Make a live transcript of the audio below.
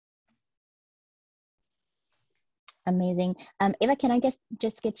Amazing. Eva, can I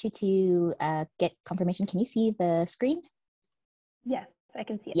just get you to get confirmation? Can you see the screen? Yes, I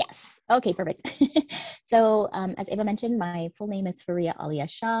can see it. Yes. Okay, perfect. So as Eva mentioned, my full name is Farihah Aliyah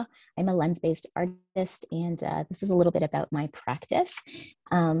Shah. I'm a lens-based artist, and this is a little bit about my practice.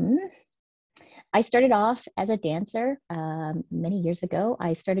 I started off as a dancer many years ago.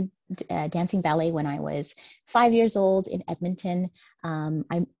 I started dancing ballet when I was 5 years old in Edmonton.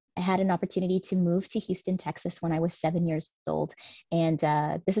 I had an opportunity to move to Houston, Texas when I was 7 years old. And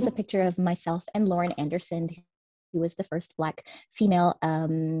this is a picture of myself and Lauren Anderson, who was the first Black female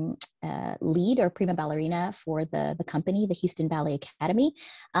lead or prima ballerina for the company, the Houston Ballet Academy.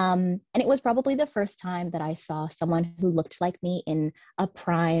 And it was probably the first time that I saw someone who looked like me in a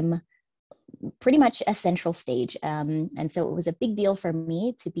prime, pretty much a central stage. And so it was a big deal for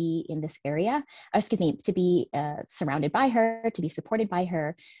me to be in this area, to be surrounded by her, to be supported by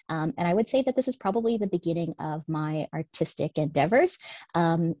her. And I would say that this is probably the beginning of my artistic endeavors.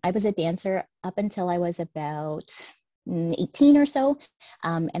 I was a dancer up until I was about 18 or so.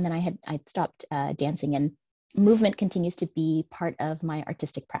 And then I'd stopped dancing, and movement continues to be part of my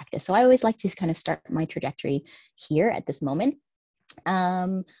artistic practice. So I always like to kind of start my trajectory here at this moment.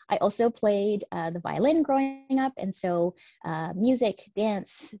 I also played the violin growing up, and so music,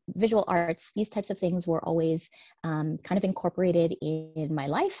 dance, visual arts, these types of things were always kind of incorporated in my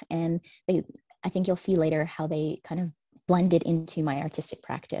life, and I think you'll see later how they kind of blended into my artistic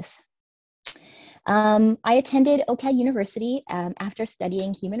practice. I attended OCAD University. After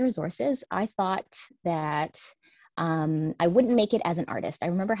studying human resources, I thought that I wouldn't make it as an artist. I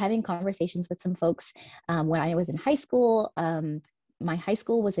remember having conversations with some folks when I was in high school. My high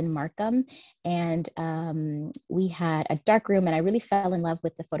school was in Markham, and we had a dark room, and I really fell in love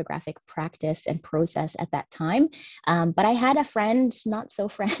with the photographic practice and process at that time. But I had a friend, not so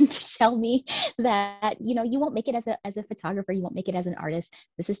friend, tell me that, you know, you won't make it as a photographer, you won't make it as an artist.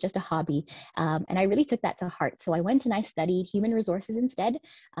 This is just a hobby. And I really took that to heart. So I went and I studied human resources instead.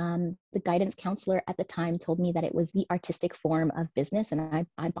 The guidance counselor at the time told me that it was the artistic form of business, and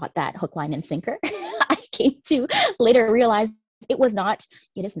I bought that hook, line, and sinker. I came to later realize it was not.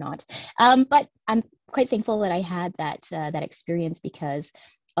 It is not. But I'm quite thankful that I had that experience, because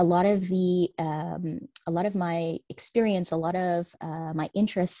a lot of my experience, a lot of my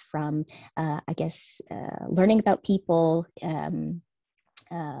interests from, learning about people,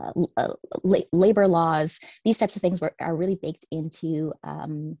 labor laws, these types of things are really baked into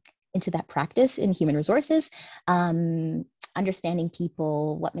that practice in human resources. Understanding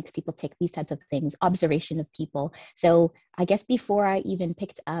people, what makes people tick, these types of things, observation of people. So I guess before I even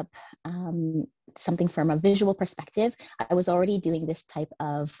picked up something from a visual perspective, I was already doing this type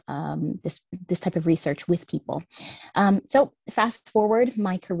of this type of research with people. So fast forward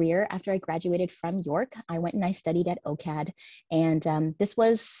my career, after I graduated from York, I went and I studied at OCAD, and this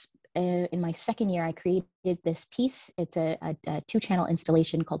was in my second year. I created this piece. It's a 2-channel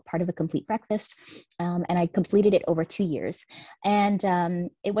installation called Part of a Complete Breakfast, and I completed it over 2 years. And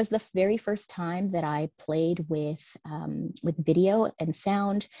it was the very first time that I played with video and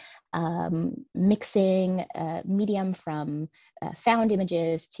sound, mixing medium from found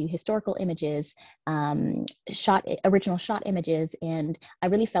images to historical images, original shot images, and I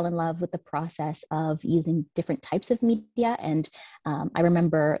really fell in love with the process of using different types of media. And I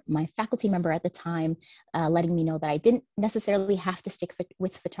remember my faculty member at the time letting me know that I didn't necessarily have to stick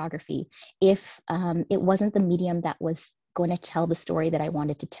with photography if it wasn't the medium that was going to tell the story that I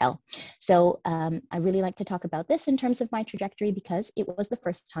wanted to tell. So I really like to talk about this in terms of my trajectory, because it was the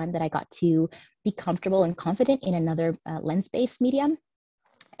first time that I got to be comfortable and confident in another lens-based medium.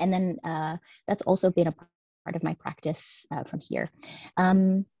 And then that's also been a part of my practice from here.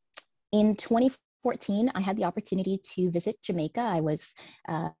 In 2014, I had the opportunity to visit Jamaica. I was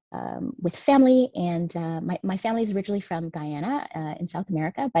with family, and my family is originally from Guyana in South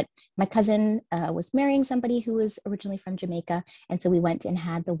America, but my cousin was marrying somebody who was originally from Jamaica, and so we went and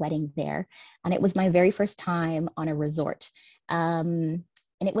had the wedding there. And it was my very first time on a resort. And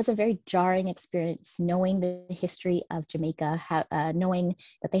it was a very jarring experience, knowing the history of Jamaica, knowing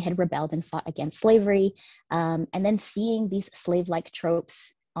that they had rebelled and fought against slavery, and then seeing these slave-like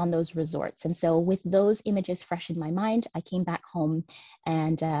tropes on those resorts. And so with those images fresh in my mind, I came back home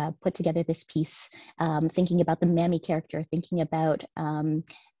and put together this piece, thinking about the mammy character, thinking about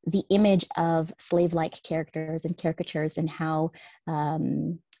the image of slave-like characters and caricatures, and how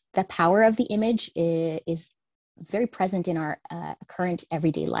the power of the image is very present in our current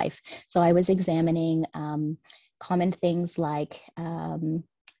everyday life. So I was examining common things like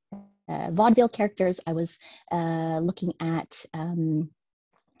vaudeville characters. I was looking at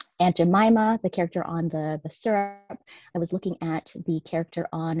Aunt Jemima, the character on the syrup. I was looking at the character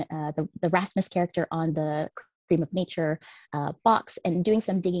on the Rasmus character on the Cream of Nature box, and doing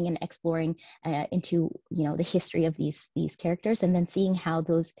some digging and exploring into the history of these characters, and then seeing how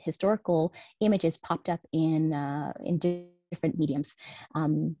those historical images popped up in different mediums.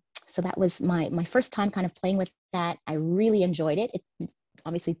 So that was my first time kind of playing with that. I really enjoyed it. It's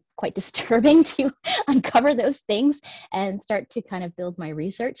obviously quite disturbing to uncover those things and start to kind of build my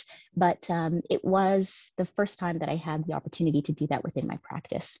research, but it was the first time that I had the opportunity to do that within my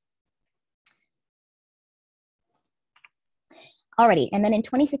practice. Alrighty, and then in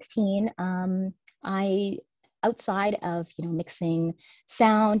 2016, I, outside of mixing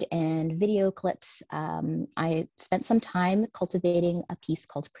sound and video clips, I spent some time cultivating a piece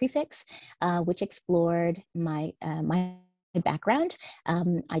called Prefix, which explored my background.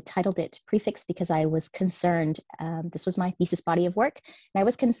 I titled it Prefix because I was concerned, this was my thesis body of work, and I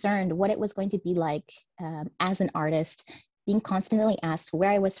was concerned what it was going to be like as an artist, being constantly asked where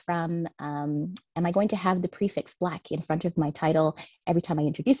I was from. Am I going to have the prefix Black in front of my title every time I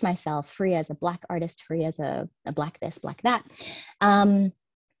introduce myself? Farihah as a Black artist, Farihah as a Black this, Black that.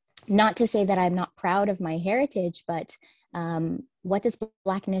 Not to say that I'm not proud of my heritage, but what does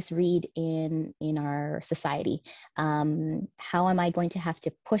Blackness read in our society? How am I going to have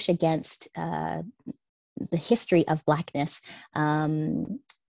to push against the history of Blackness?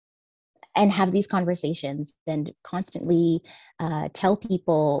 And have these conversations and constantly tell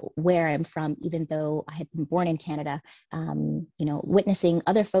people where I'm from, even though I had been born in Canada. Witnessing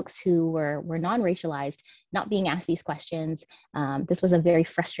other folks who were non-racialized not being asked these questions. This was a very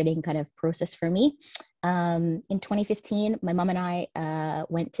frustrating kind of process for me. In 2015, my mom and I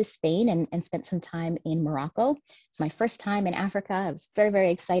went to Spain and spent some time in Morocco. It's my first time in Africa. I was very,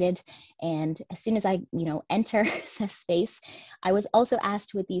 very excited. And as soon as I, enter the space, I was also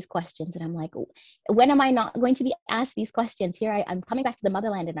asked with these questions. And I'm like, when am I not going to be asked these questions? Here I'm coming back to the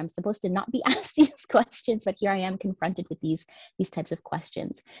motherland, and I'm supposed to not be asked these questions, but here I am confronted with these types of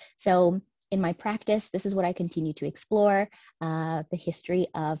questions. So in my practice, this is what I continue to explore, the history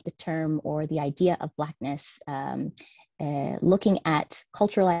of the term or the idea of Blackness, looking at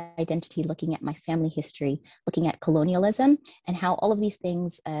cultural identity, looking at my family history, looking at colonialism, and how all of these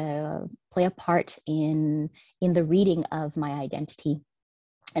things play a part in the reading of my identity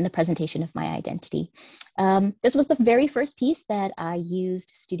and the presentation of my identity. This was the very first piece that I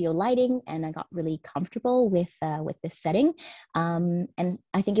used studio lighting, and I got really comfortable with this setting. And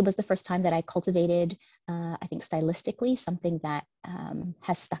I think it was the first time that I cultivated, I think stylistically, something that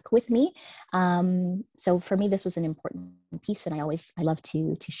has stuck with me. So for me, this was an important piece, and I love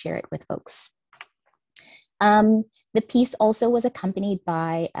to share it with folks. The piece also was accompanied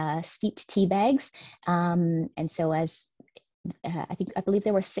by steeped tea bags. And so as I believe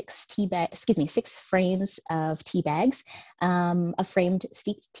there were six frames of tea bags, of framed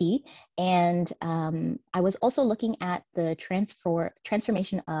steeped tea. And I was also looking at the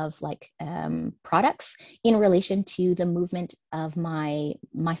transformation of products in relation to the movement of my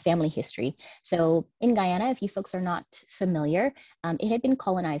family history. So in Guyana, if you folks are not familiar, it had been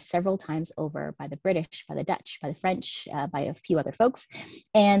colonized several times over by the British, by the Dutch, by the French, by a few other folks,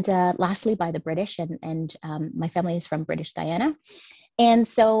 and lastly by the British, and my family is from British Guyana. And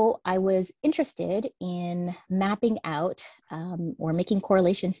so I was interested in mapping out or making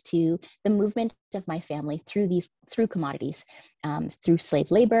correlations to the movement of my family through commodities, through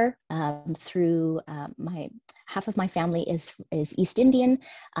slave labor, through half of my family is East Indian.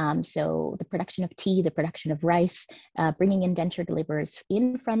 So the production of tea, the production of rice, bringing indentured laborers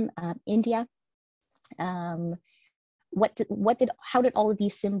in from India. How did all of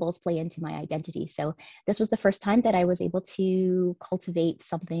these symbols play into my identity? So this was the first time that I was able to cultivate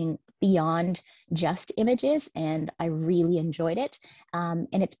something beyond just images, and I really enjoyed it.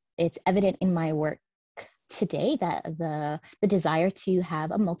 And it's evident in my work today that the desire to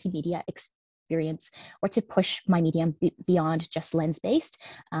have a multimedia experience, or to push my medium beyond just lens-based,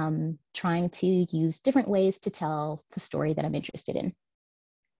 trying to use different ways to tell the story that I'm interested in.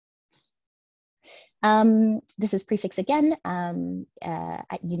 This is Prefix again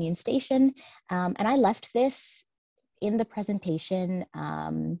at Union Station, and I left this in the presentation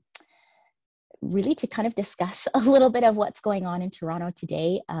really to kind of discuss a little bit of what's going on in Toronto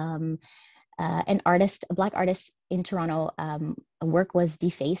today. A Black artist in Toronto, work was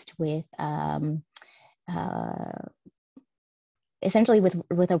defaced with essentially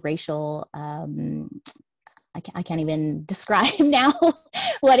with a racial, I can't even describe now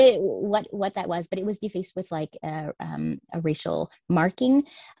what that was, but it was defaced with a racial marking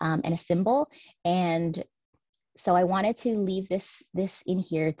and a symbol. And So I wanted to leave this in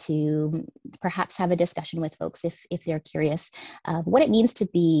here to perhaps have a discussion with folks if they're curious of what it means to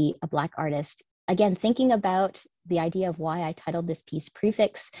be a Black artist. Again, thinking about the idea of why I titled this piece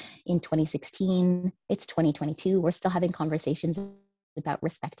Prefix in 2016, it's 2022, we're still having conversations about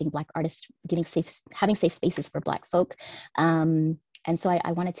respecting Black artists, having safe spaces for Black folk. And so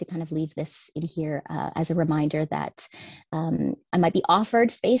I wanted to kind of leave this in here as a reminder that I might be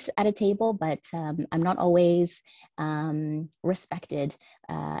offered space at a table, but I'm not always respected.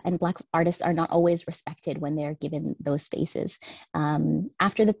 And Black artists are not always respected when they're given those spaces.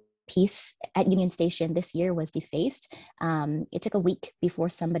 After the piece at Union Station this year was defaced, it took a week before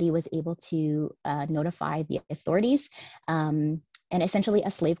somebody was able to notify the authorities. And essentially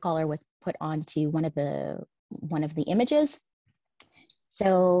a slave collar was put onto one of the images.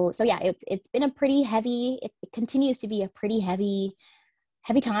 So yeah, it's been a pretty heavy, it continues to be a pretty heavy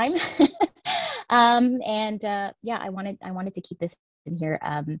time. Yeah, I wanted to keep this in here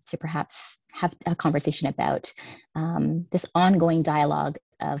to perhaps have a conversation about this ongoing dialogue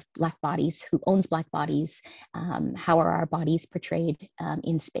of Black bodies, who owns Black bodies, how are our bodies portrayed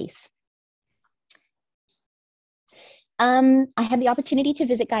in space. I had the opportunity to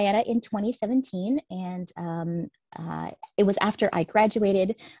visit Guyana in 2017, and it was after I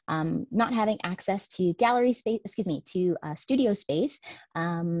graduated, not having access to gallery space, to studio space.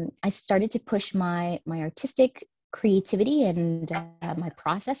 I started to push my artistic creativity and my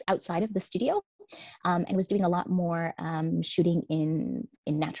process outside of the studio. And was doing a lot more shooting in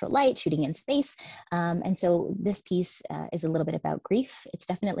natural light, shooting in space. And so this piece is a little bit about grief. It's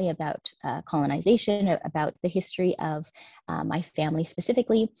definitely about colonization, about the history of my family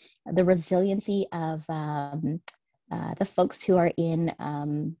specifically, the resiliency of the folks who are in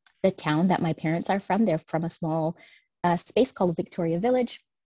the town that my parents are from. They're from a small space called Victoria Village.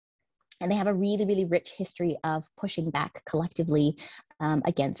 And they have a really, really rich history of pushing back collectively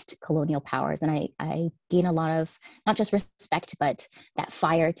against colonial powers. And I gain a lot of, not just respect, but that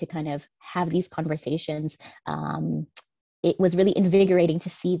fire to kind of have these conversations. It was really invigorating to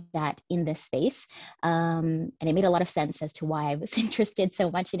see that in this space. And it made a lot of sense as to why I was interested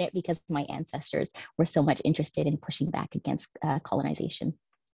so much in it, because my ancestors were so much interested in pushing back against colonization.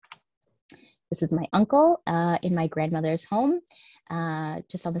 This is my uncle in my grandmother's home,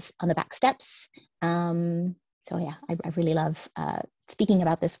 just on the back steps. So yeah, I really love speaking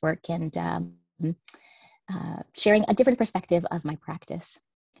about this work and sharing a different perspective of my practice,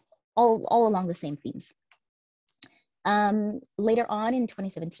 all along the same themes. Later on in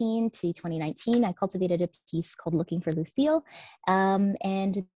 2017 to 2019, I cultivated a piece called Looking for Lucille,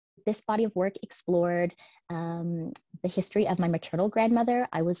 and this body of work explored the history of my maternal grandmother.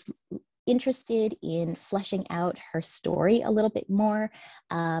 I was interested in fleshing out her story a little bit more.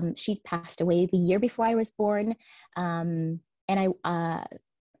 She passed away the year before I was born, and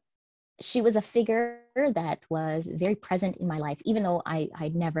she was a figure that was very present in my life, even though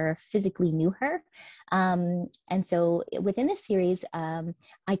I never physically knew her. And so within this series,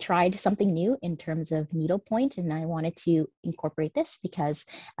 I tried something new in terms of needlepoint, and I wanted to incorporate this because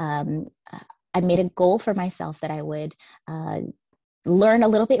I made a goal for myself that I would learn a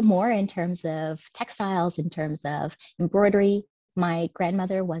little bit more in terms of textiles, in terms of embroidery. My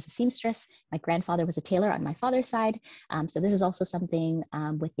grandmother was a seamstress. My grandfather was a tailor on my father's side. So this is also something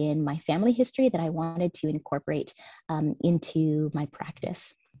within my family history that I wanted to incorporate into my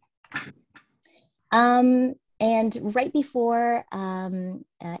practice. And right before Eva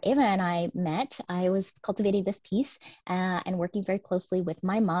and I met, I was cultivating this piece and working very closely with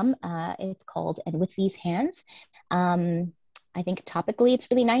my mom. It's called And With These Hands. I think topically it's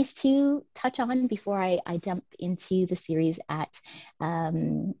really nice to touch on before I jump into the series at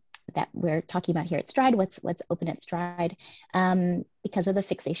that we're talking about here at Stride, what's open at Stride, because of the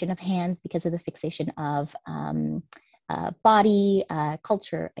fixation of hands, because of the fixation of body,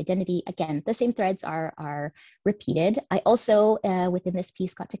 culture, identity. Again, the same threads are repeated. I also, within this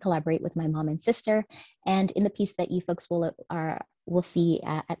piece, got to collaborate with my mom and sister. And in the piece that you folks will see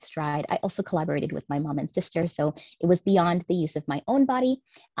at Stride, I also collaborated with my mom and sister. So it was beyond the use of my own body.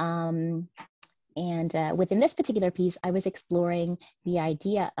 And within this particular piece, I was exploring the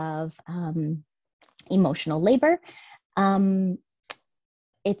idea of emotional labor.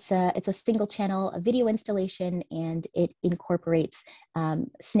 It's a single channel, a video installation, and it incorporates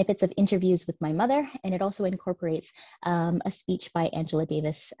snippets of interviews with my mother, and it also incorporates a speech by Angela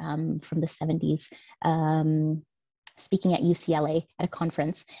Davis from the 70s, speaking at UCLA at a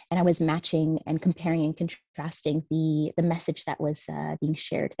conference, and I was matching and comparing and contrasting the message that was being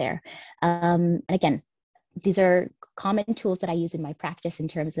shared there. And again, these are common tools that I use in my practice in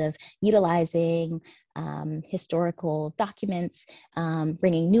terms of utilizing historical documents,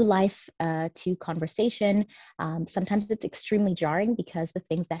 bringing new life to conversation. Sometimes it's extremely jarring because the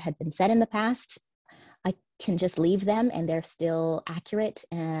things that had been said in the past, I can just leave them and they're still accurate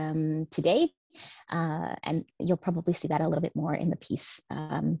today. And you'll probably see that a little bit more in the piece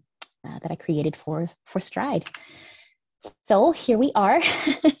that I created for Stride. So here we are.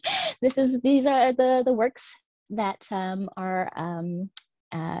 These are the works that are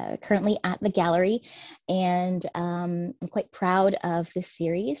currently at the gallery, and I'm quite proud of this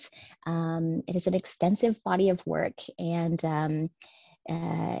series. It is an extensive body of work, and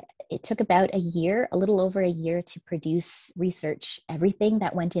it took about a little over a year to produce, research everything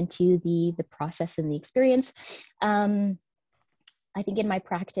that went into the process and the experience. I think in my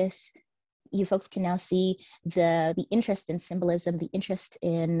practice, you folks can now see the interest in symbolism,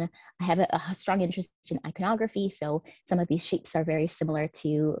 I have a strong interest in iconography. So some of these shapes are very similar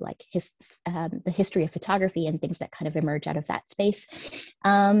to like the history of photography and things that kind of emerge out of that space.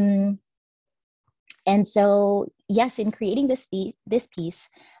 And so, yes, in creating this piece,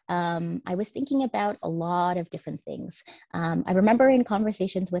 I was thinking about a lot of different things. I remember in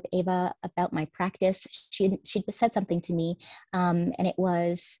conversations with Ava about my practice, she said something to me, and it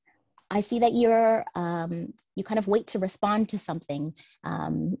was, I see that you kind of wait to respond to something,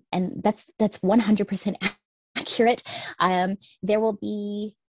 and that's 100% accurate. There will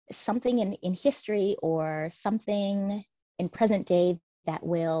be something in history or something in present day that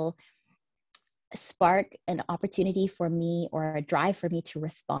will spark an opportunity for me or a drive for me to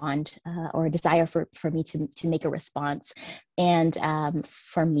respond, or a desire for me to make a response. And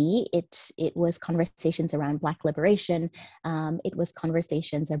for me, it was conversations around Black liberation. It was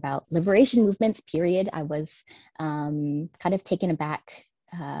conversations about liberation movements, period. I was kind of taken aback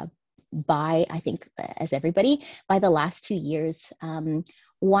by, I think, as everybody, by the last 2 years,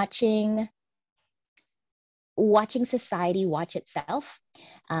 watching society watch itself.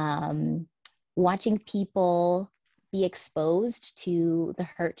 Watching people be exposed to the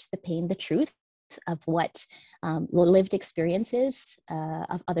hurt, the pain, the truth of what lived experiences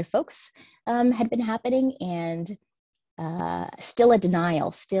of other folks had been happening, and still a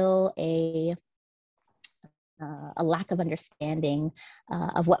denial, still a lack of understanding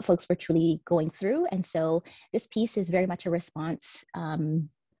of what folks were truly going through. And so this piece is very much a response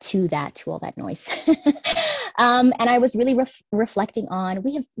to all that noise. And I was really reflecting on,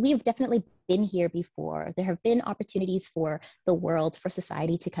 we have definitely been here before. There have been opportunities for the world, for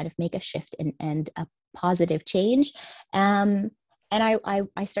society to kind of make a shift and a positive change. And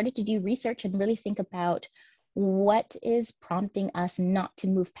I started to do research and really think about what is prompting us not to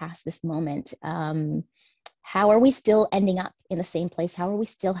move past this moment. How are we still ending up in the same place? How are we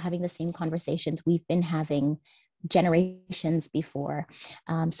still having the same conversations we've been having generations before?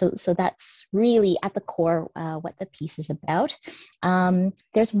 So that's really at the core what the piece is about.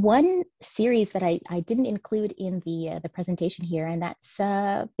 There's one series that I didn't include in the presentation here, and that's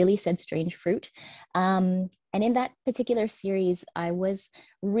Billy Said Strange Fruit. And in that particular series, I was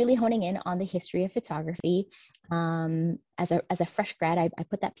really honing in on the history of photography. As a fresh grad, I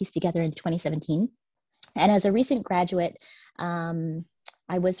put that piece together in 2017. And as a recent graduate,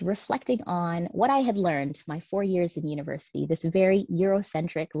 I was reflecting on what I had learned my 4 years in university, this very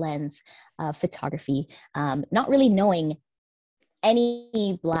Eurocentric lens of photography, not really knowing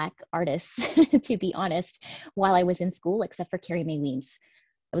any Black artists, to be honest, while I was in school, except for Carrie Mae Weems.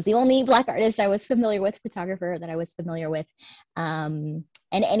 I was the only Black artist I was familiar with, photographer that I was familiar with. And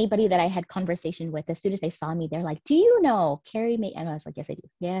anybody that I had conversation with, as soon as they saw me, they're like, "Do you know Carrie Mae?" And I was like, "Yes, I do.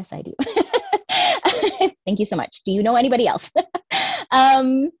 Yes, I do." Thank you so much. Do you know anybody else?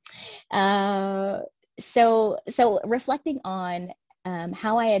 So reflecting on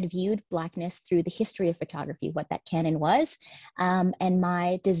how I had viewed Blackness through the history of photography, what that canon was, and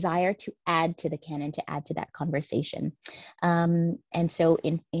my desire to add to the canon, to add to that conversation. And so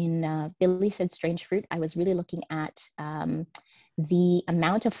in Billy Said Strange Fruit, I was really looking at the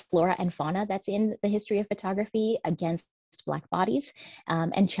amount of flora and fauna that's in the history of photography against Black bodies,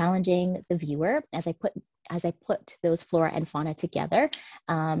 and challenging the viewer as I put those flora and fauna together,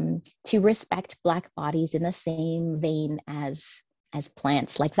 to respect Black bodies in the same vein as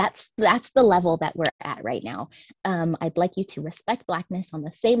plants. Like that's the level that we're at right now. I'd like you to respect Blackness on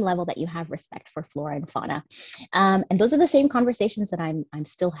the same level that you have respect for flora and fauna. And those are the same conversations that I'm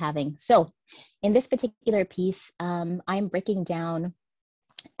still having. So in this particular piece, I'm breaking down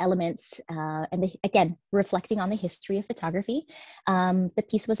elements, and again, reflecting on the history of photography. The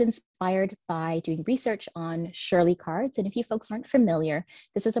piece was inspired by doing research on Shirley cards. And if you folks aren't familiar,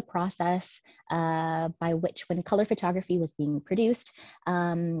 this is a process by which, when color photography was being produced,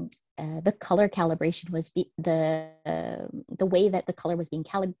 the color calibration was the way that the color was being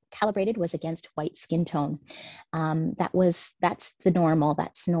calibrated was against white skin tone. That's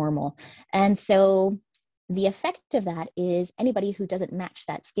normal. And so the effect of that is anybody who doesn't match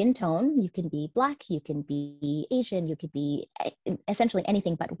that skin tone, you can be Black, you can be Asian, you could be essentially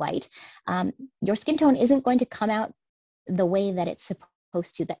anything but white. Your skin tone isn't going to come out the way that it's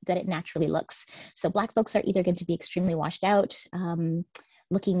supposed to, that it naturally looks. So Black folks are either going to be extremely washed out,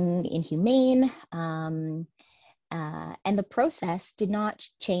 looking inhumane, and the process did not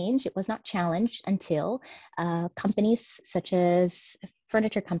change. It was not challenged until companies such as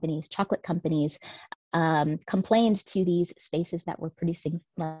furniture companies, chocolate companies, complained to these spaces that were producing,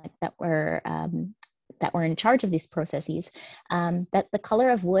 that were in charge of these processes, that the color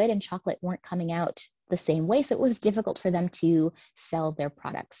of wood and chocolate weren't coming out the same way. So it was difficult for them to sell their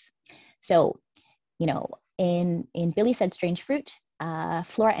products. So, in Billy Said Strange Fruit,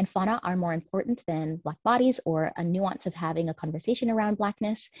 flora and fauna are more important than Black bodies, or a nuance of having a conversation around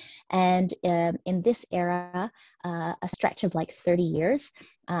Blackness. And in this era, a stretch of like 30 years,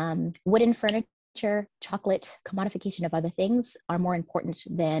 wooden furniture, chocolate, commodification of other things are more important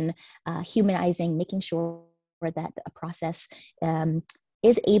than humanizing, making sure that a process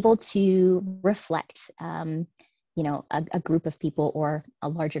is able to reflect a group of people, or a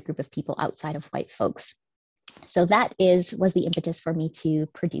larger group of people outside of white folks. So that was the impetus for me to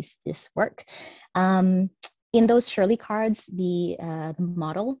produce this work. In those Shirley cards, the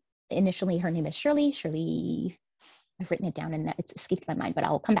model, initially her name is Shirley. Shirley, I've written it down and it's escaped my mind, but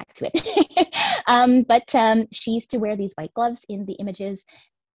I'll come back to it. But she used to wear these white gloves in the images.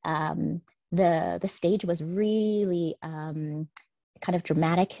 The stage was really kind of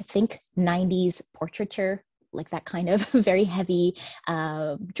dramatic. Think 90s portraiture, like that kind of very heavy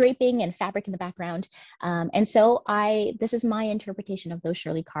draping and fabric in the background. And so this is my interpretation of those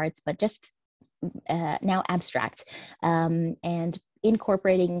Shirley cards, but just now abstract, and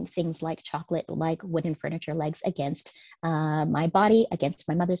incorporating things like chocolate, like wooden furniture legs against my body, against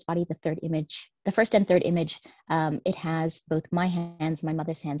my mother's body. The first and third image, it has both my hands, my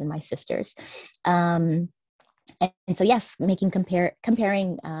mother's hands, and my sister's. And so yes,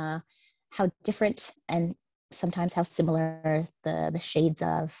 comparing how different and sometimes how similar the shades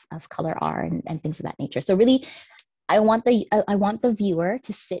of color are, and things of that nature. So really, I want the viewer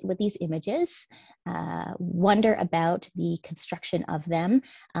to sit with these images, wonder about the construction of them.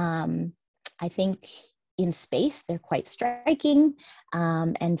 I think in space, they're quite striking.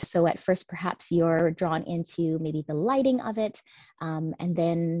 And so at first, perhaps you're drawn into maybe the lighting of it. And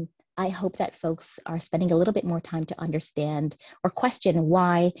then I hope that folks are spending a little bit more time to understand or question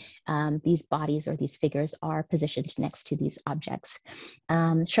why these bodies or these figures are positioned next to these objects.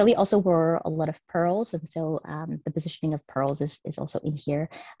 Shirley also wore a lot of pearls, and so the positioning of pearls is also in here.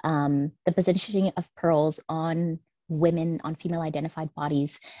 The positioning of pearls on women, on female identified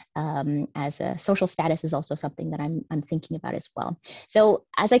bodies as a social status is also something that I'm thinking about as well. So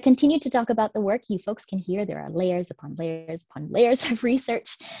as I continue to talk about the work, you folks can hear there are layers upon layers upon layers of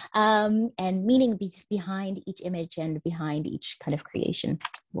research and meaning behind each image and behind each kind of creation.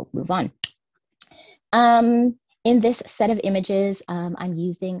 We'll move on. In this set of images, I'm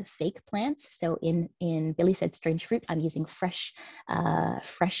using fake plants. So in Billy Said Strange Fruit, I'm using fresh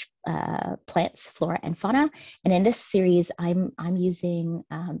plants, flora and fauna. And in this series, I'm using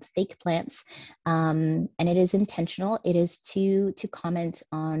fake plants, and it is intentional. It is to comment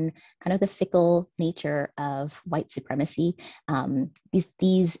on kind of the fickle nature of white supremacy.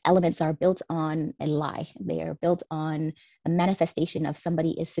 These elements are built on a lie. They are built on a manifestation of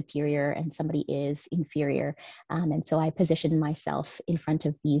somebody is superior and somebody is inferior. And so I position myself in front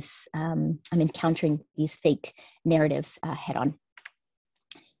of these, I'm encountering these fake narratives head on.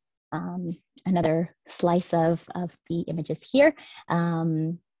 Another slice of the images here.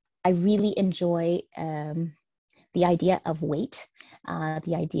 I really enjoy the idea of weight,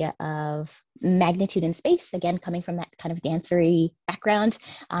 the idea of magnitude in space, again, coming from that kind of dancery background.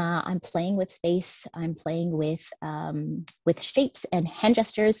 I'm playing with space, I'm playing with shapes and hand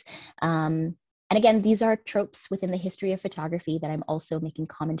gestures. And again, these are tropes within the history of photography that I'm also making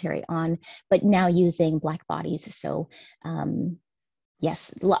commentary on, but now using Black bodies. So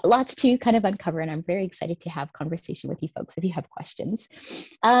yes, lots to kind of uncover, and I'm very excited to have conversation with you folks if you have questions.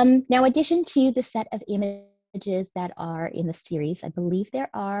 Now, in addition to the set of images that are in the series, I believe there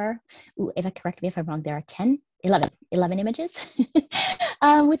are, Eva, correct me if I'm wrong, there are 10 11 images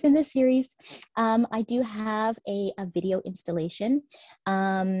within this series. I do have a video installation.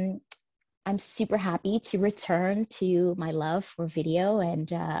 I'm super happy to return to my love for video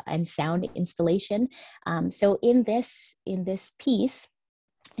and sound installation. So in this piece,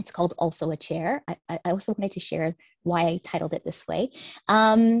 it's called Also a Chair. I also wanted to share why I titled it this way.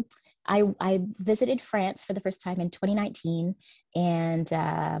 I visited France for the first time in 2019, and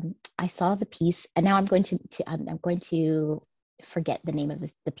I saw the piece. And now I'm going to forget the name of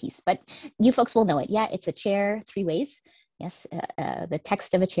the piece, but you folks will know it. Yeah, it's a chair, 3 ways. Yes, the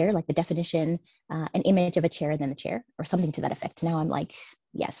text of a chair, like the definition, an image of a chair, and then the chair, or something to that effect. Now I'm like,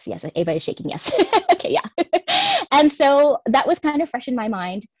 yes, everybody's shaking yes. Okay, yeah. And so that was kind of fresh in my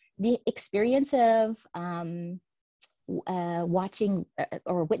mind. The experience of watching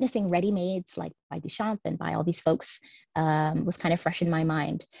or witnessing ready-mades like by Duchamp and by all these folks was kind of fresh in my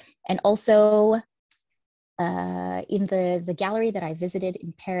mind. And also in the gallery that I visited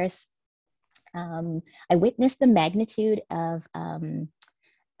in Paris, I witnessed the magnitude of, now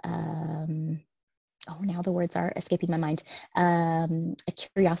the words are escaping my mind, a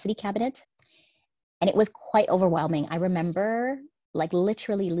curiosity cabinet. And it was quite overwhelming. I remember like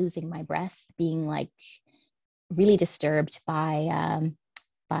literally losing my breath, being like really disturbed by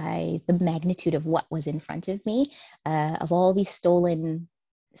the magnitude of what was in front of me, of all these stolen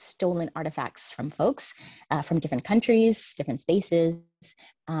artifacts from folks from different countries, different spaces,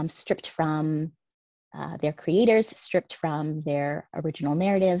 stripped from their creators, stripped from their original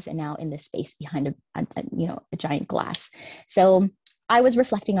narratives, and now in this space behind a giant glass. So I was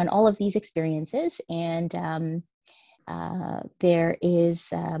reflecting on all of these experiences, and there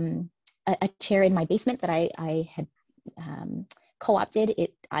is a chair in my basement that I had co-opted.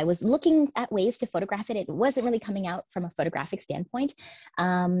 I was looking at ways to photograph it. It wasn't really coming out from a photographic standpoint.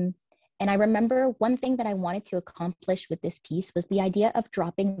 And I remember one thing that I wanted to accomplish with this piece was the idea of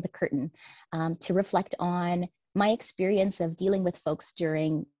dropping the curtain to reflect on my experience of dealing with folks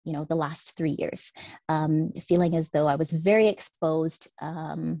during, the last 3 years, feeling as though I was very exposed.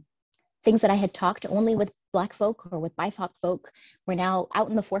 Things that I had talked only with Black folk or with BIPOC folk were now out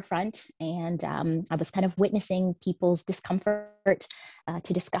in the forefront, and I was kind of witnessing people's discomfort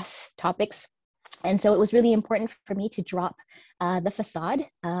to discuss topics. And so it was really important for me to drop the facade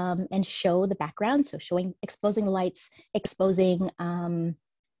and show the background. So exposing the lights, exposing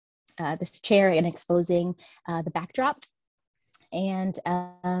this chair, and exposing the backdrop. And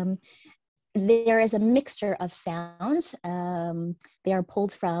there is a mixture of sounds. They are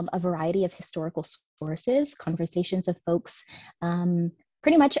pulled from a variety of historical sources, conversations of folks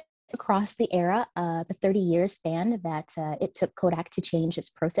pretty much across the era, the 30-year span that it took Kodak to change its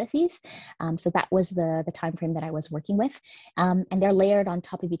processes. So that was the time frame that I was working with. And they're layered on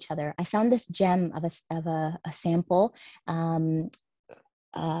top of each other. I found this gem of a sample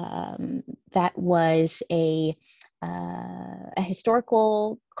that was a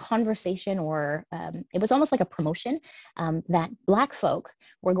historical conversation, or it was almost like a promotion that Black folk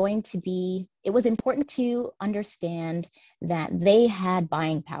were going to be. It was important to understand that they had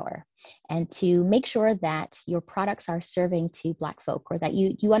buying power, and to make sure that your products are serving to Black folk, or that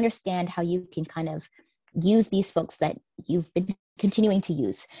you understand how you can kind of use these folks that you've been continuing to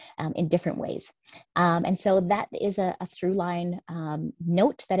use in different ways. And so that is a through line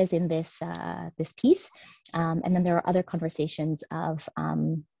note that is in this piece. And then there are other conversations of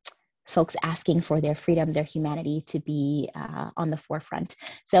folks asking for their freedom, their humanity to be on the forefront.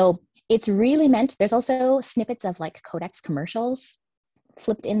 So it's really meant, there's also snippets of like Kodak's commercials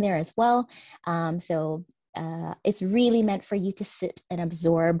flipped in there as well. So it's really meant for you to sit and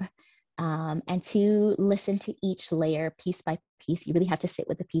absorb and to listen to each layer piece by piece. You really have to sit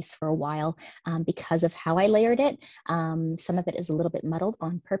with the piece for a while because of how I layered it. Some of it is a little bit muddled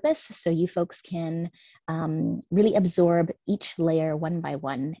on purpose, so you folks can really absorb each layer one by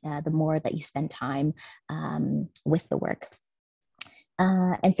one the more that you spend time with the work.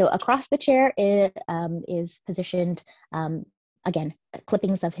 And so across the chair, it is positioned again,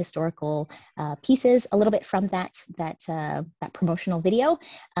 clippings of historical pieces, a little bit from that promotional video,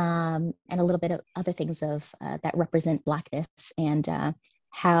 and a little bit of other things of that represent Blackness and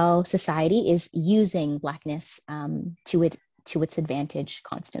how society is using Blackness to its advantage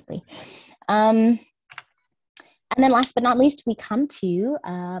constantly. And then last but not least, we come to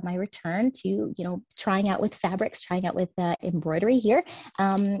my return to, trying out with fabrics, trying out with embroidery here.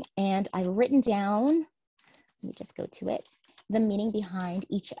 And I've written down, let me just go to it, the meaning behind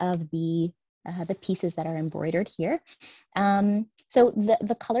each of the pieces that are embroidered here. So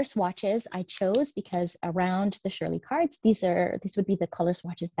the color swatches I chose because around the Shirley cards, these would be the color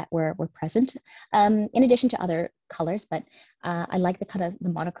swatches that were present, in addition to other colors. But I like the kind of the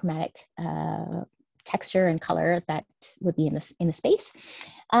monochromatic texture and color that would be in the space.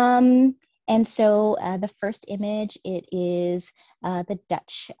 And so the first image, it is the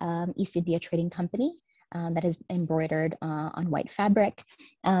Dutch East India Trading Company that is embroidered on white fabric.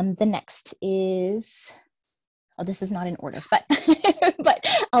 The next is, oh, this is not in order, but but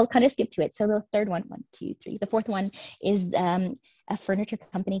I'll kind of skip to it. So the third one, 1, 2, 3. The fourth one is a furniture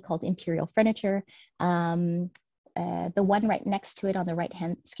company called Imperial Furniture. The one right next to it on the right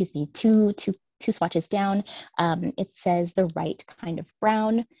hand, excuse me, two swatches down, it says the right kind of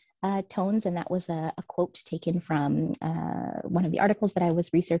brown tones, and that was a quote taken from one of the articles that I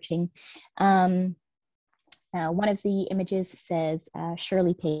was researching. One of the images says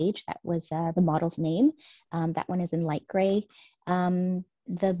Shirley Page. That was the model's name. That one is in light gray.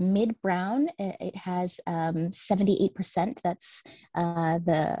 The mid brown, it has 78%. That's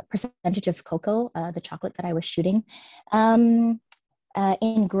the percentage of cocoa, the chocolate that I was shooting. In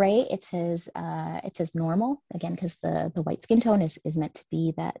gray, it says normal, again, because the white skin tone is meant to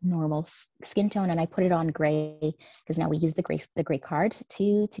be that normal skin tone, and I put it on gray because now we use the gray card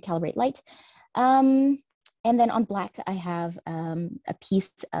to calibrate light. And then on black, I have a piece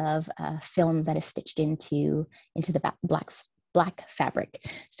of film that is stitched into the black fabric.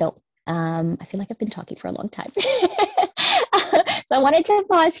 So I feel like I've been talking for a long time. So I wanted to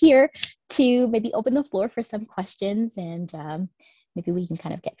pause here to maybe open the floor for some questions, and maybe we can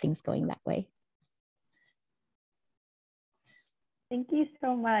kind of get things going that way. Thank you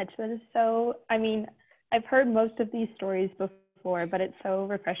so much. That is so, I mean, I've heard most of these stories before, but it's so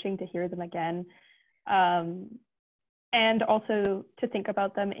refreshing to hear them again. And also to think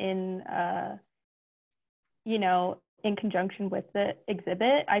about them in, you know, in conjunction with the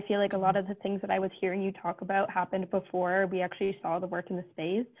exhibit. I feel like a lot of the things that I was hearing you talk about happened before we actually saw the work in the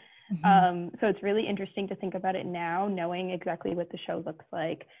space. So it's really interesting to think about it now, knowing exactly what the show looks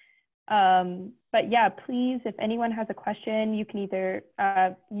like. But yeah, please, if anyone has a question, you can either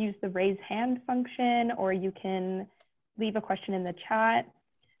use the raise hand function, or you can leave a question in the chat.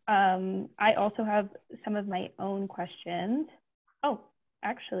 I also have some of my own questions. Oh,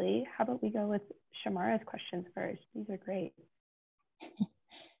 actually, how about we go with Shamara's questions first? These are great.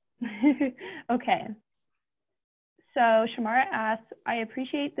 Okay. So Shamara asks, I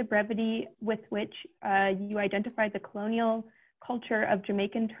appreciate the brevity with which you identified the colonial culture of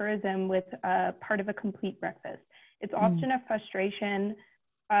Jamaican tourism with part of a complete breakfast. It's often a frustration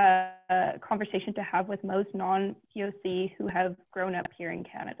conversation to have with most non-POC who have grown up here in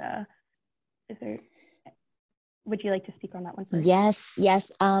Canada. Would you like to speak on that one first? Yes.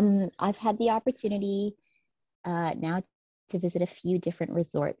 I've had the opportunity now to visit a few different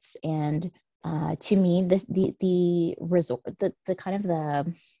resorts, and to me, the resort, the kind of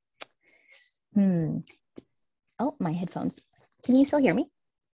the oh, my headphones. Can you still hear me?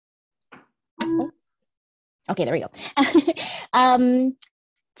 Oh. Okay, there we go.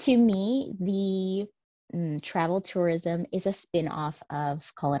 To me, the travel tourism is a spin-off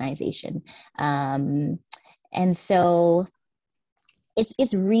of colonization. And so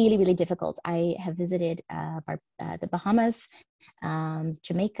it's really, really difficult. I have visited the Bahamas,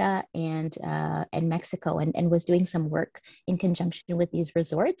 Jamaica, and Mexico, and was doing some work in conjunction with these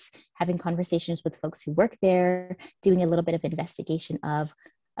resorts, having conversations with folks who work there, doing a little bit of investigation of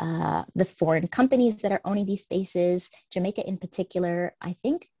the foreign companies that are owning these spaces. Jamaica in particular, I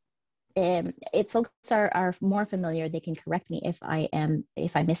think, if folks are more familiar, they can correct me if I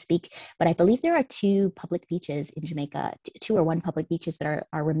misspeak, but I believe there are 2 public beaches in Jamaica, 2 or 1 public beaches that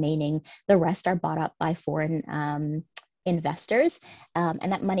are remaining. The rest are bought up by foreign investors,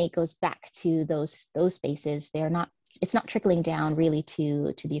 and that money goes back to those spaces. It's not trickling down really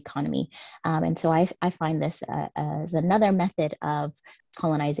to the economy. And so I find this as another method of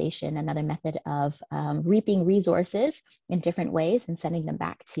colonization, another method of reaping resources in different ways and sending them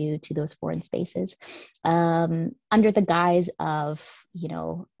back to those foreign spaces, under the guise of, you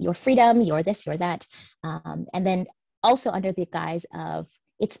know, your freedom, your this, your that, and then also under the guise of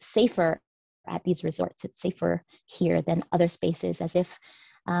it's safer at these resorts, it's safer here than other spaces, as if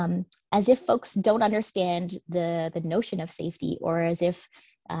folks don't understand the notion of safety, or as if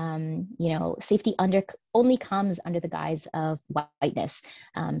you know, safety only comes under the guise of whiteness.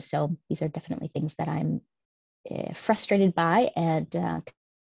 So these are definitely things that I'm frustrated by and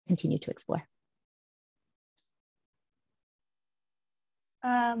continue to explore.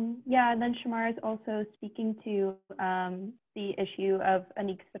 Yeah, and then Shamara is also speaking to the issue of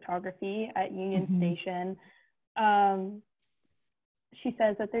Anik's photography at Union Station. she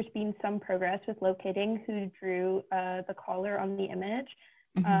says that there's been some progress with locating who drew the collar on the image.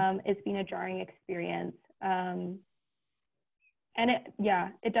 It's been a jarring experience. And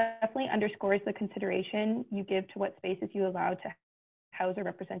it definitely underscores the consideration you give to what spaces you allow to house or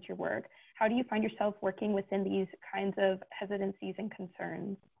represent your work. How do you find yourself working within these kinds of hesitancies and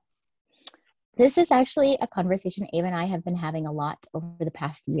concerns? This is actually a conversation Ava and I have been having a lot over the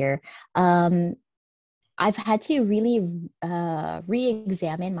past year. I've had to really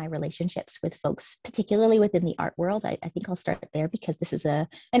re-examine my relationships with folks, particularly within the art world. I think I'll start there because this is an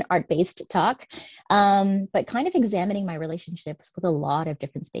art-based talk, but kind of examining my relationships with a lot of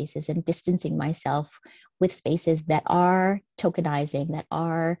different spaces and distancing myself with spaces that are tokenizing, that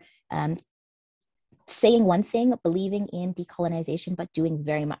are saying one thing, believing in decolonization, but doing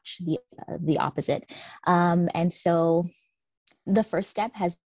very much the opposite. And so the first step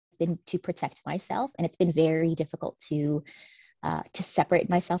has been to protect myself, and it's been very difficult to separate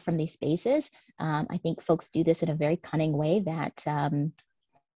myself from these spaces. I think folks do this in a very cunning way that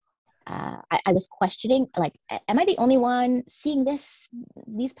I was questioning, like, am I the only one seeing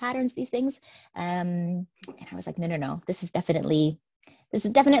these patterns, these things? And I was like, no, this is definitely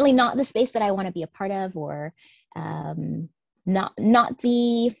not the space that I want to be a part of, or not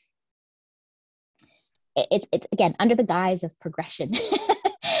the. It's again under the guise of progression.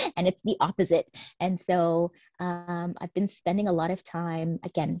 And it's the opposite. And so I've been spending a lot of time,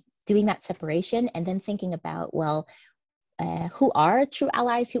 again, doing that separation and then thinking about, well, who are true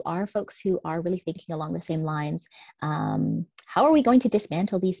allies, who are folks who are really thinking along the same lines? How are we going to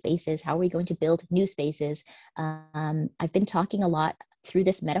dismantle these spaces? How are we going to build new spaces? I've been talking a lot through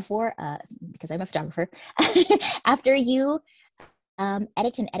this metaphor because I'm a photographer. After you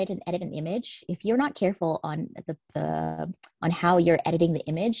edit an image, if you're not careful on on how you're editing the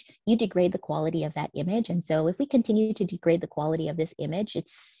image, you degrade the quality of that image. And so if we continue to degrade the quality of this image,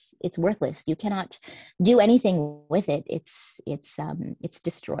 it's worthless. You cannot do anything with it. It's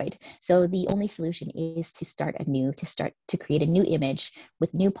destroyed. So the only solution is to start anew, to create a new image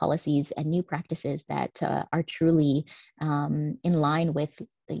with new policies and new practices that are truly in line with,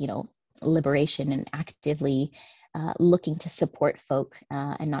 liberation and actively looking to support folk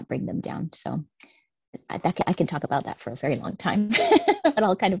and not bring them down. So I can talk about that for a very long time, but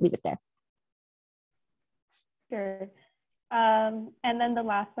I'll kind of leave it there. Sure. And then the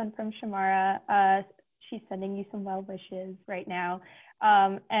last one from Shamara, she's sending you some well wishes right now.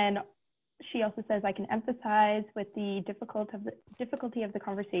 And she also says, I can emphasize with the difficulty of the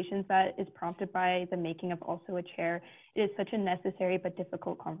conversations that is prompted by the making of Also a Chair. It is such a necessary but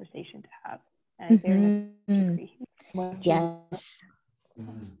difficult conversation to have. And I very much agree. Yes.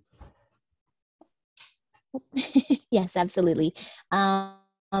 Yes, absolutely.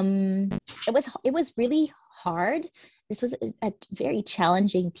 It was really hard. This was a very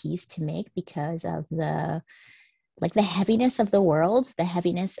challenging piece to make because of the heaviness of the world, the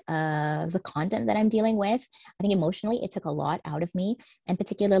heaviness of the content that I'm dealing with. I think emotionally, it took a lot out of me, and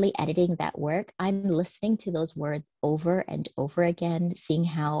particularly editing that work, I'm listening to those words over and over again, seeing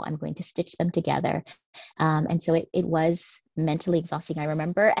how I'm going to stitch them together. And so it was mentally exhausting. I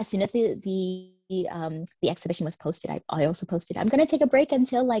remember as soon as the exhibition was posted, I also posted, I'm going to take a break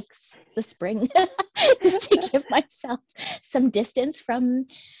until like the spring, just to give myself some distance from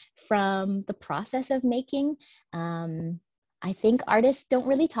the process of making. I think artists don't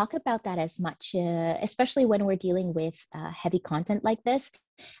really talk about that as much, especially when we're dealing with heavy content like this.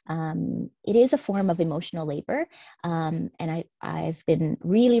 It is a form of emotional labor. And I've been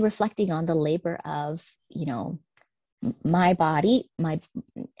really reflecting on the labor of, my body, my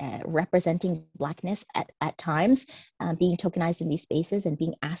representing Blackness at times, being tokenized in these spaces and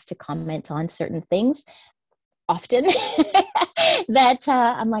being asked to comment on certain things often that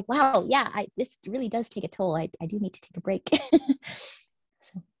I'm like, wow, yeah, this really does take a toll. I do need to take a break.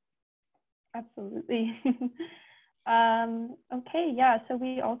 So. Absolutely. Okay, yeah, so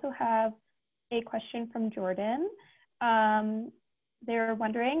we also have a question from Jordan. They're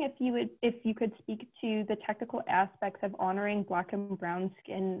wondering if you could speak to the technical aspects of honoring Black and brown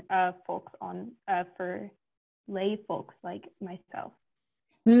skin folks for lay folks like myself.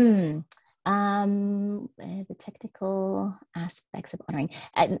 The technical aspects of honoring,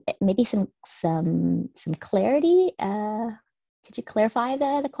 maybe some clarity. Could you clarify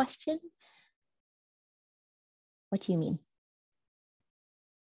the question? What do you mean?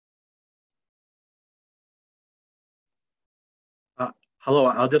 Hello,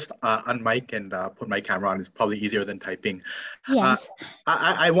 I'll just unmic and put my camera on. It's probably easier than typing. Yes.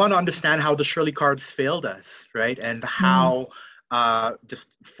 I want to understand how the Shirley cards failed us, right? And how,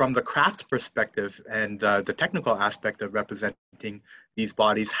 just from the craft perspective and the technical aspect of representing these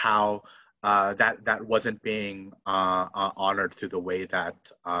bodies, how that wasn't being honored through the way that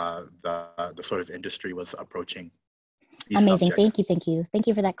the sort of industry was approaching these Amazing. subjects. Thank you. Thank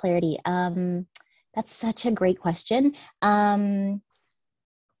you for that clarity. That's such a great question. I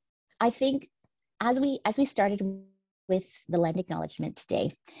think as we started with the land acknowledgement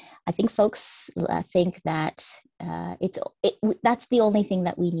today, I think folks think that that's the only thing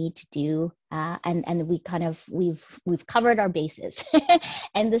that we need to do, and we've covered our bases.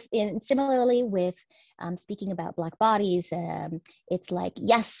 And similarly with speaking about Black bodies, it's like,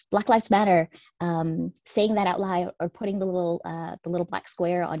 yes, Black Lives Matter, saying that out loud, or putting the little black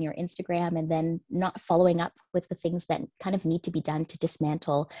square on your Instagram, and then not following up with the things that kind of need to be done to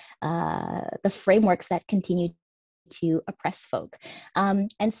dismantle the frameworks that continue to oppress folk.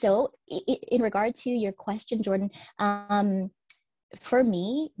 And so in regard to your question, Jordan, for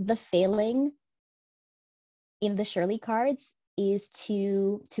me, the failing in the Shirley cards is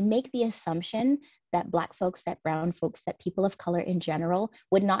to make the assumption that Black folks, that brown folks, that people of color in general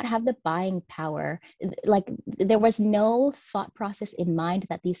would not have the buying power. Like, there was no thought process in mind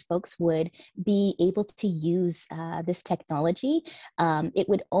that these folks would be able to use this technology. It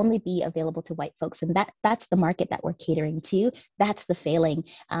would only be available to white folks, and that's the market that we're catering to. That's the failing.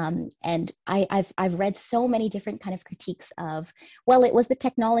 And I've read so many different kind of critiques of, well, it was the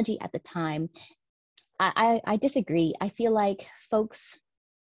technology at the time. I disagree. I feel like folks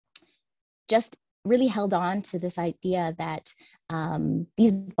just really held on to this idea that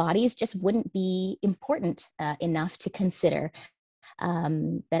these bodies just wouldn't be important enough to consider,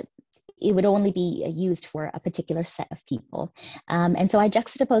 that it would only be used for a particular set of people. And so I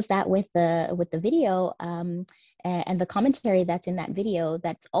juxtapose that with the video and the commentary that's in that video,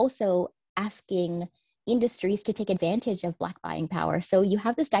 that's also asking industries to take advantage of Black buying power. So you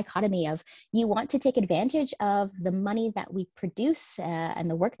have this dichotomy of, you want to take advantage of the money that we produce and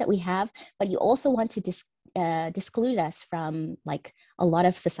the work that we have, but you also want to disclude us from like a lot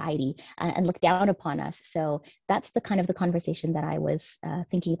of society and look down upon us. So that's the kind of the conversation that I was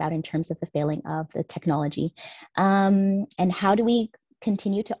thinking about in terms of the failing of the technology. And how do we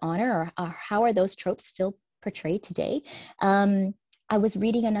continue to honor, or how are those tropes still portrayed today? I was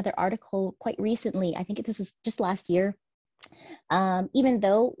reading another article quite recently, I think this was just last year. Even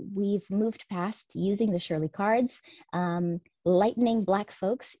though we've moved past using the Shirley cards, lightening Black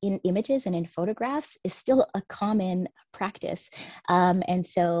folks in images and in photographs is still a common practice. And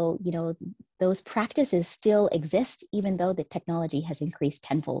so, you know, those practices still exist, even though the technology has increased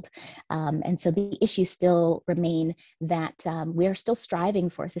tenfold. And so the issues still remain that we're still striving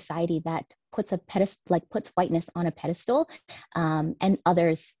for a society that puts puts whiteness on a pedestal, and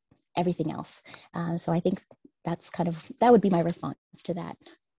others everything else. So I think that would be my response to that.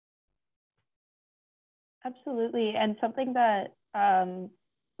 Absolutely. And something that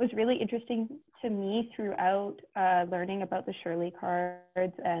was really interesting to me throughout learning about the Shirley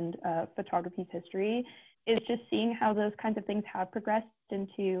cards and photography's history is just seeing how those kinds of things have progressed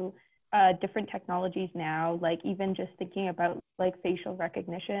into different technologies now. Like, even just thinking about like facial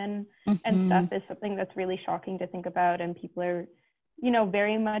recognition and stuff is something that's really shocking to think about, and people are, you know,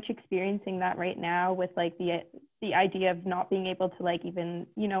 very much experiencing that right now with like the idea of not being able to like even,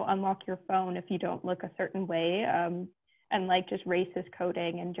 you know, unlock your phone if you don't look a certain way, and like just racist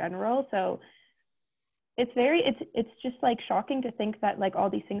coding in general. So it's just like shocking to think that like all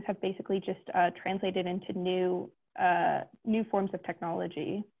these things have basically just translated into new forms of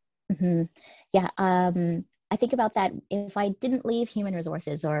technology. Yeah, I think about that. If I didn't leave human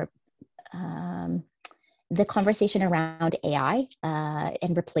resources, or the conversation around AI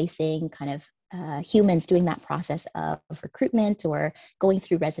and replacing kind of humans doing that process of recruitment or going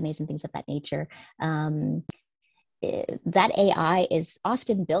through resumes and things of that nature, that AI is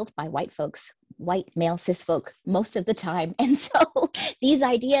often built by white folks, white male cis folk most of the time. And so these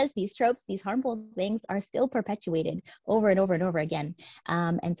ideas, these tropes, these harmful things are still perpetuated over and over and over again.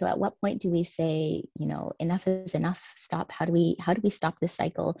 And so at what point do we say, you know, enough is enough, stop? How do we stop this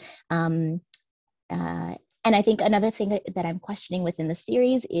cycle? And I think another thing that I'm questioning within the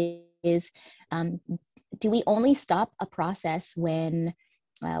series is do we only stop a process when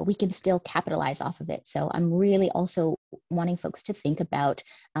we can still capitalize off of it? So I'm really also wanting folks to think about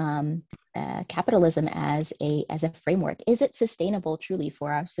capitalism as a framework. Is it sustainable truly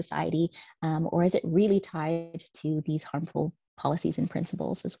for our society, or is it really tied to these harmful policies and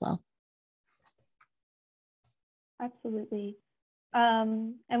principles as well? Absolutely.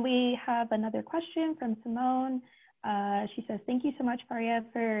 And we have another question from Simone. She says, thank you so much, Farihah,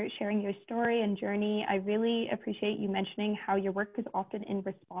 for sharing your story and journey. I really appreciate you mentioning how your work is often in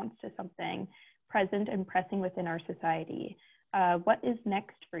response to something present and pressing within our society. what is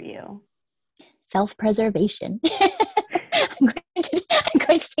next for you? Self-preservation. I'm going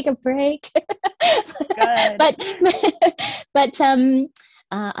to take a break. Good. but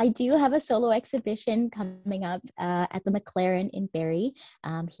I do have a solo exhibition coming up at the McLaren in Barrie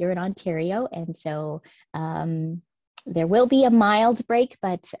here in Ontario. And so there will be a mild break,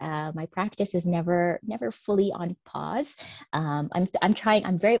 but my practice is never fully on pause. I'm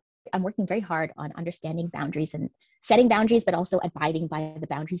working very hard on understanding boundaries and setting boundaries, but also abiding by the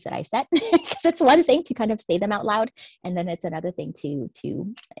boundaries that I set. Because it's one thing to kind of say them out loud, and then it's another thing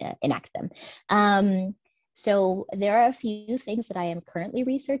to enact them. So there are a few things that I am currently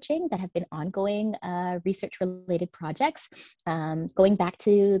researching that have been ongoing research-related projects, going back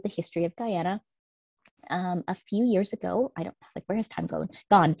to the history of Guyana. A few years ago, I don't like where has time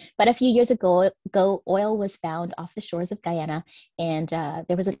gone, but a few years ago, oil was found off the shores of Guyana, and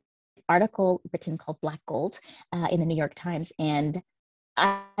there was an article written called Black Gold in the New York Times, and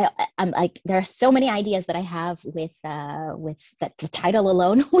I'm like, there are so many ideas that I have with the title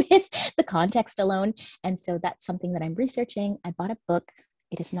alone, with the context alone, and so that's something that I'm researching. I bought a book.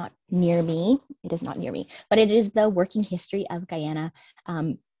 It is not near me, but it is the working history of Guyana.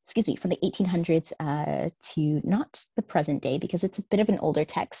 From the 1800s to not the present day, because it's a bit of an older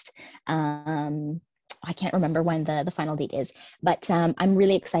text. I can't remember when the final date is, but I'm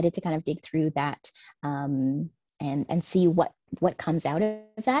really excited to kind of dig through that and see what comes out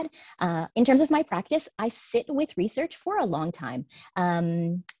of that. In terms of my practice, I sit with research for a long time,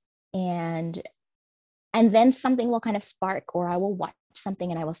 and then something will kind of spark, or I will watch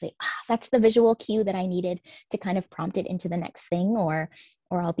something and I will say, that's the visual cue that I needed to kind of prompt it into the next thing, or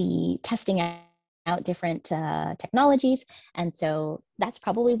I'll be testing out different technologies. And so that's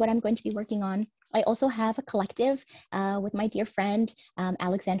probably what I'm going to be working on. I also have a collective with my dear friend,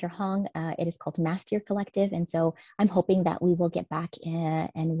 Alexandra Hong. It is called Master Collective. And so I'm hoping that we will get back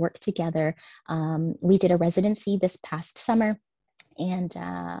and work together. We did a residency this past summer, and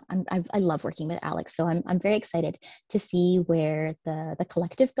I love working with Alex. So I'm very excited to see where the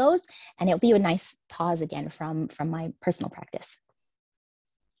collective goes. And it'll be a nice pause again from my personal practice.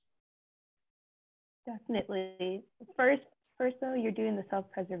 Definitely. First though, you're doing the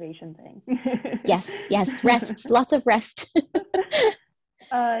self-preservation thing. Yes, rest, lots of rest.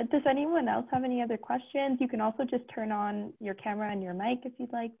 Does anyone else have any other questions? You can also just turn on your camera and your mic if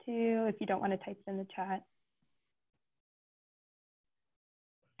you'd like to, if you don't want to type in the chat.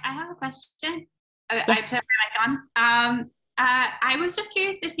 I have a question. I turned my mic on. I was just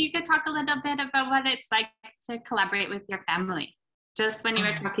curious if you could talk a little bit about what it's like to collaborate with your family. Just when you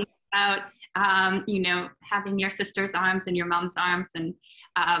were talking about, having your sister's arms and your mom's arms, and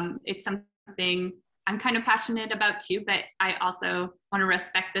it's something I'm kind of passionate about too, but I also want to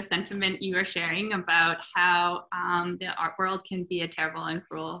respect the sentiment you were sharing about how the art world can be a terrible and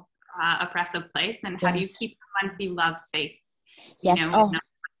cruel, oppressive place, and how do you keep the ones you love safe? Yes.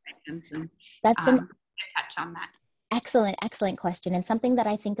 And that's an touch on that. Excellent question, and something that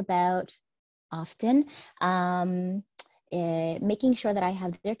I think about often. Making sure that I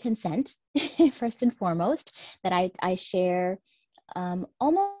have their consent first and foremost, that I share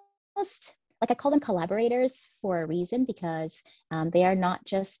almost like I call them collaborators for a reason, because they are not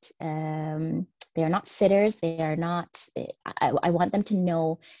just they are not sitters. They are not, I want them to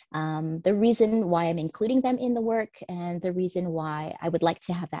know the reason why I'm including them in the work, and the reason why I would like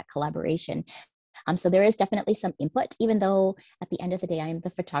to have that collaboration. So there is definitely some input, even though at the end of the day, I'm the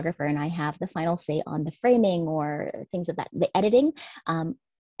photographer and I have the final say on the framing or things of that, the editing.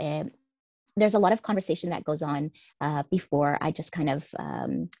 There's a lot of conversation that goes on before I just kind of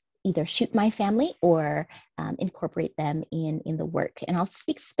either shoot my family or incorporate them in the work. And I'll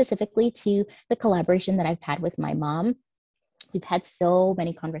speak specifically to the collaboration that I've had with my mom. We've had so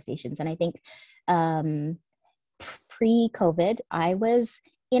many conversations, and I think pre-COVID, I was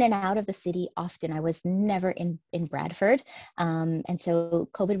in and out of the city often. I was never in Bradford. And so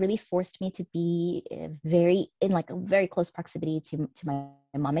COVID really forced me to be very close proximity to my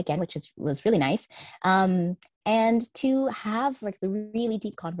mom again, which was really nice. And to have like the really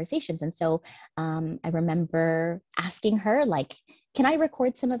deep conversations. And so I remember asking her, like, can I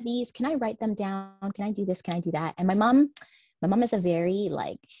record some of these? Can I write them down? Can I do this? Can I do that? And my mom is a very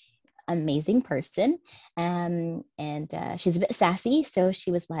amazing person, and she's a bit sassy, so she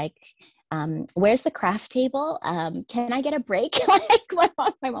was like, where's the craft table? Can I get a break? My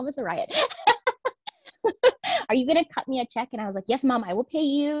mom was a riot. Are you gonna cut me a check? And I was like, yes, Mom, I will pay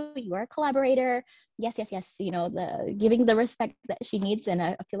you. You are a collaborator. Yes. Giving the respect that she needs. And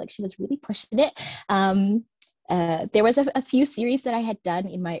I feel like she was really pushing it. there was a few series that I had done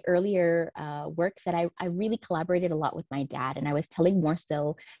in my earlier work that I really collaborated a lot with my dad, and I was telling more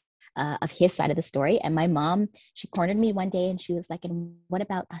so of his side of the story. And my mom, she cornered me one day and she was like, and what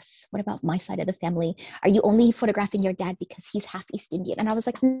about us? What about my side of the family? Are you only photographing your dad because he's half East Indian? And I was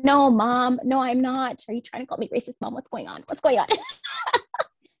like, no, Mom, no, I'm not. Are you trying to call me racist, Mom? What's going on? What's going on?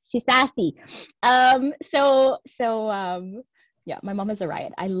 She's sassy. Yeah, my mom is a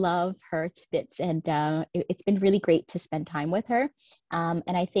riot. I love her to bits, and it's been really great to spend time with her. And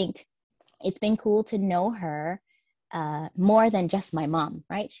I think it's been cool to know her more than just my mom,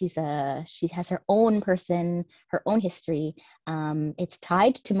 right? She has her own person, her own history. It's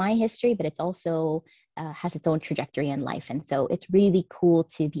tied to my history, but it's also has its own trajectory in life. And so it's really cool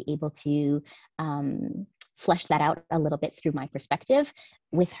to be able to flesh that out a little bit through my perspective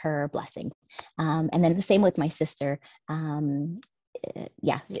with her blessing. And then the same with my sister.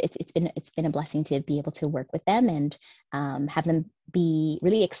 Yeah, it's been a blessing to be able to work with them and have them be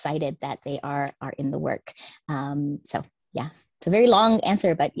really excited that they are in the work. So yeah, it's a very long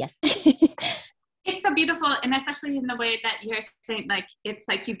answer, but yes. It's so beautiful, and especially in the way that you're saying, like, it's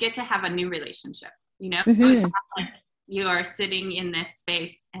like you get to have a new relationship, you know? Mm-hmm. It's not like you are sitting in this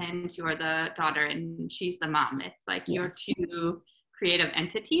space and you're the daughter and she's the mom. It's like you're two creative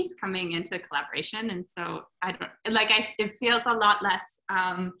entities coming into collaboration. And so it feels a lot less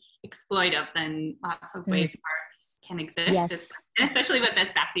exploitive than lots of ways arts can exist. Yes. And especially with the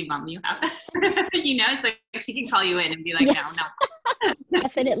sassy mom you have. You know, it's like she can call you in and be like, no.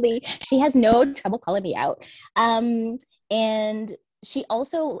 Definitely. She has no trouble calling me out. And she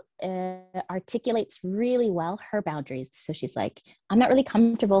also articulates really well her boundaries. So she's like, I'm not really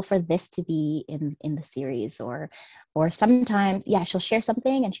comfortable for this to be in the series, or sometimes, she'll share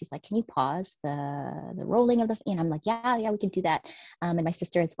something and she's like, can you pause the rolling of the, and I'm like, yeah, we can do that. And my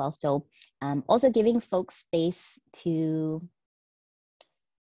sister as well. So also giving folks space to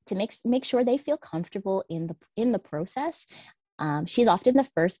make sure they feel comfortable in the process. She's often the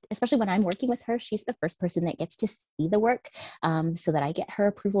first, especially when I'm working with her, she's the first person that gets to see the work, so that I get her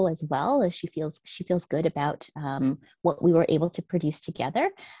approval as well, as she feels good about what we were able to produce together.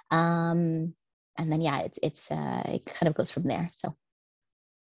 And then it kind of goes from there. So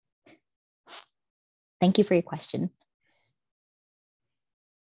thank you for your question.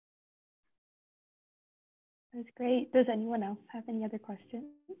 That's great. Does anyone else have any other questions?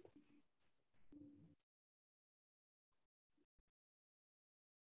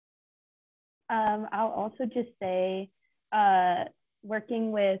 I'll also just say,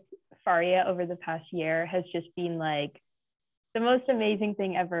 working with Farihah over the past year has just been like the most amazing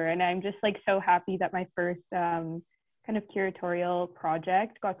thing ever. And I'm just like so happy that my first kind of curatorial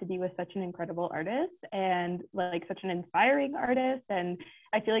project got to be with such an incredible artist and like such an inspiring artist. And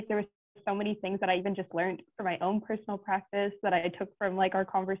I feel like there was so many things that I even just learned for my own personal practice that I took from like our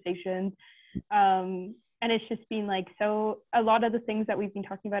conversations. And it's just been like a lot of the things that we've been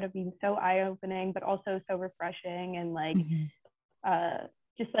talking about have been so eye-opening, but also so refreshing, and like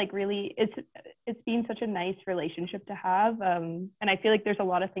just like really it's been such a nice relationship to have. And I feel like there's a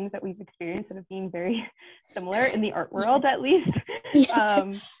lot of things that we've experienced that have been very similar in the art world, at least,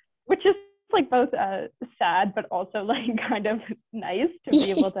 which is like both sad but also like kind of nice to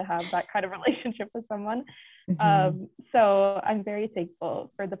be able to have that kind of relationship with someone. So I'm very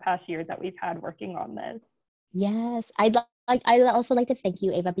thankful for the past year that we've had working on this. Yes, I'd also like to thank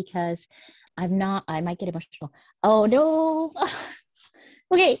you, Ava, because I might get emotional. Oh no.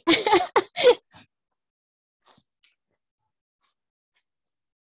 Okay.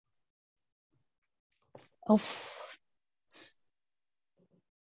 Oh.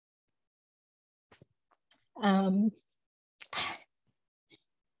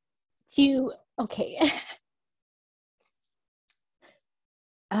 Okay.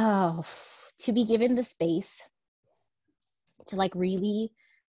 Oh, to be given the space to like really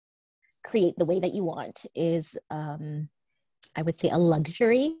create the way that you want is, I would say, a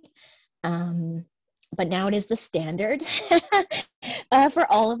luxury. But now it is the standard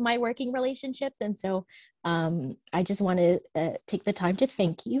for all of my working relationships. And so I just want to take the time to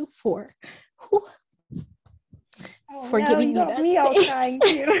thank you for giving me that space. All crying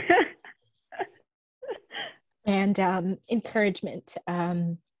too. And encouragement.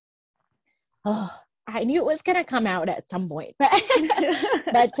 I knew it was gonna come out at some point,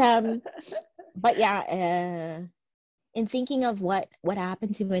 but yeah. In thinking of what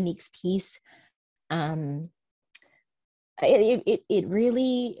happened to Monique's piece, it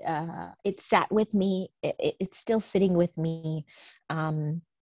really it sat with me. It's still sitting with me,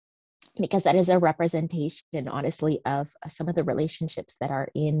 because that is a representation, honestly, of some of the relationships that are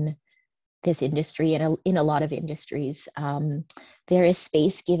in this industry and in a lot of industries, there is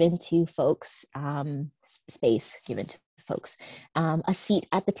space given to folks, a seat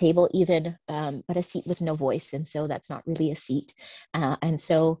at the table even, but a seat with no voice. And so that's not really a seat. And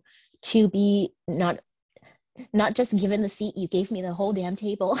so to be not just given the seat, you gave me the whole damn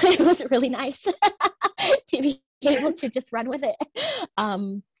table. It was really nice to be able to just run with it.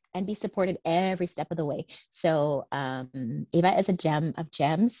 And be supported every step of the way. So Eva is a gem of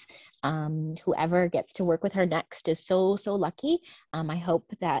gems. Whoever gets to work with her next is so lucky. I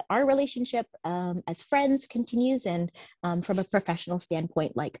hope that our relationship as friends continues, and from a professional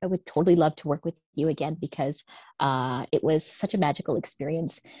standpoint, like I would totally love to work with you again, because it was such a magical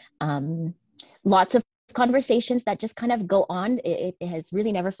experience. Lots of conversations that just kind of go on. It has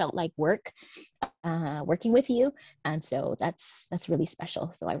really never felt like work, working with you, and so that's really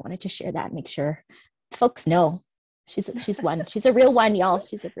special. So I wanted to share that, make sure folks know she's one. She's a real one, y'all.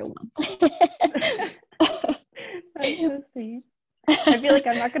 She's a real one. That's so sweet. I feel like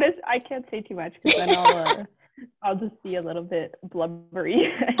I can't say too much, because then I'll just be a little bit blubbery,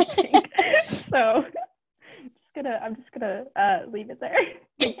 I think. So I'm just gonna leave it there.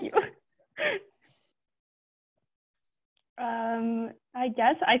 Thank you. I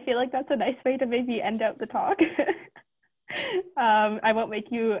guess I feel like that's a nice way to maybe end out the talk. I won't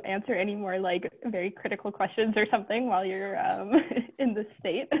make you answer any more like very critical questions or something while you're in this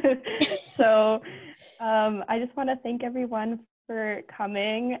state. So I just want to thank everyone for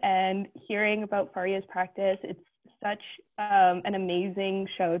coming and hearing about Farihah's practice. It's such an amazing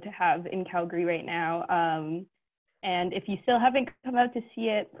show to have in Calgary right now. And if you still haven't come out to see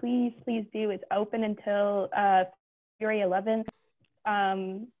it, please do. It's open until February 11th.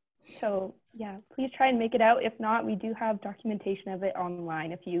 So yeah, please try and make it out. If not, we do have documentation of it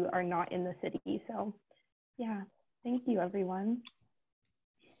online if you are not in the city. So yeah, thank you everyone.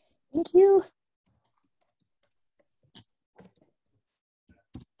 Thank you.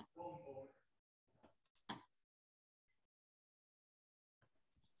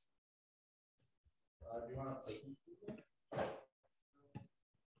 Do you want to listen?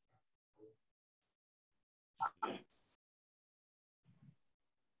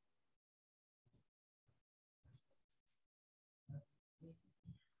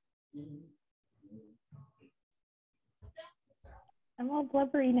 I'm all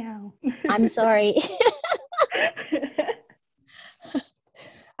blubbery now. I'm sorry.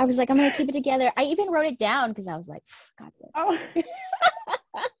 I was like, I'm gonna keep it together. I even wrote it down because I was like, God bless. Oh.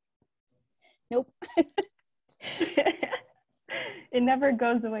 Nope. It never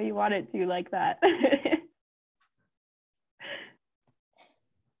goes the way you want it to, like that.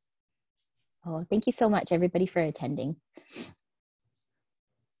 Oh, thank you so much, everybody, for attending.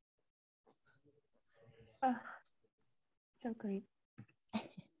 Oh, so great.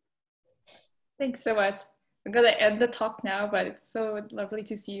 Thanks so much. I'm gonna end the talk now, but it's so lovely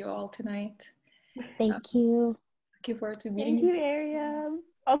to see you all tonight. Thank you. Looking forward to meeting you. Thank you, Ariam.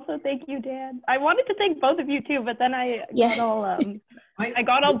 Also, thank you, Dan. I wanted to thank both of you too, but then I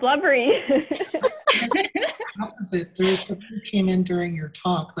got all blubbery. There was someone who came in during your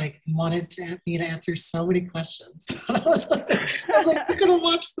talk, like, and wanted me to answer so many questions. I was like, you're gonna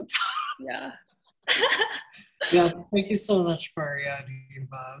watch the talk. Yeah. Yeah, thank you so much, Farihah and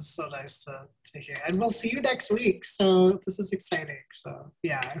Eva. It was so nice to hear. And we'll see you next week. So this is exciting. So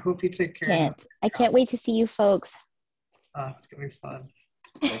yeah, I hope you take care. I can't wait to see you folks. It's gonna be fun.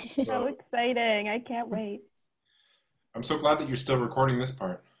 So exciting. I can't wait. I'm so glad that you're still recording this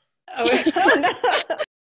part. Oh,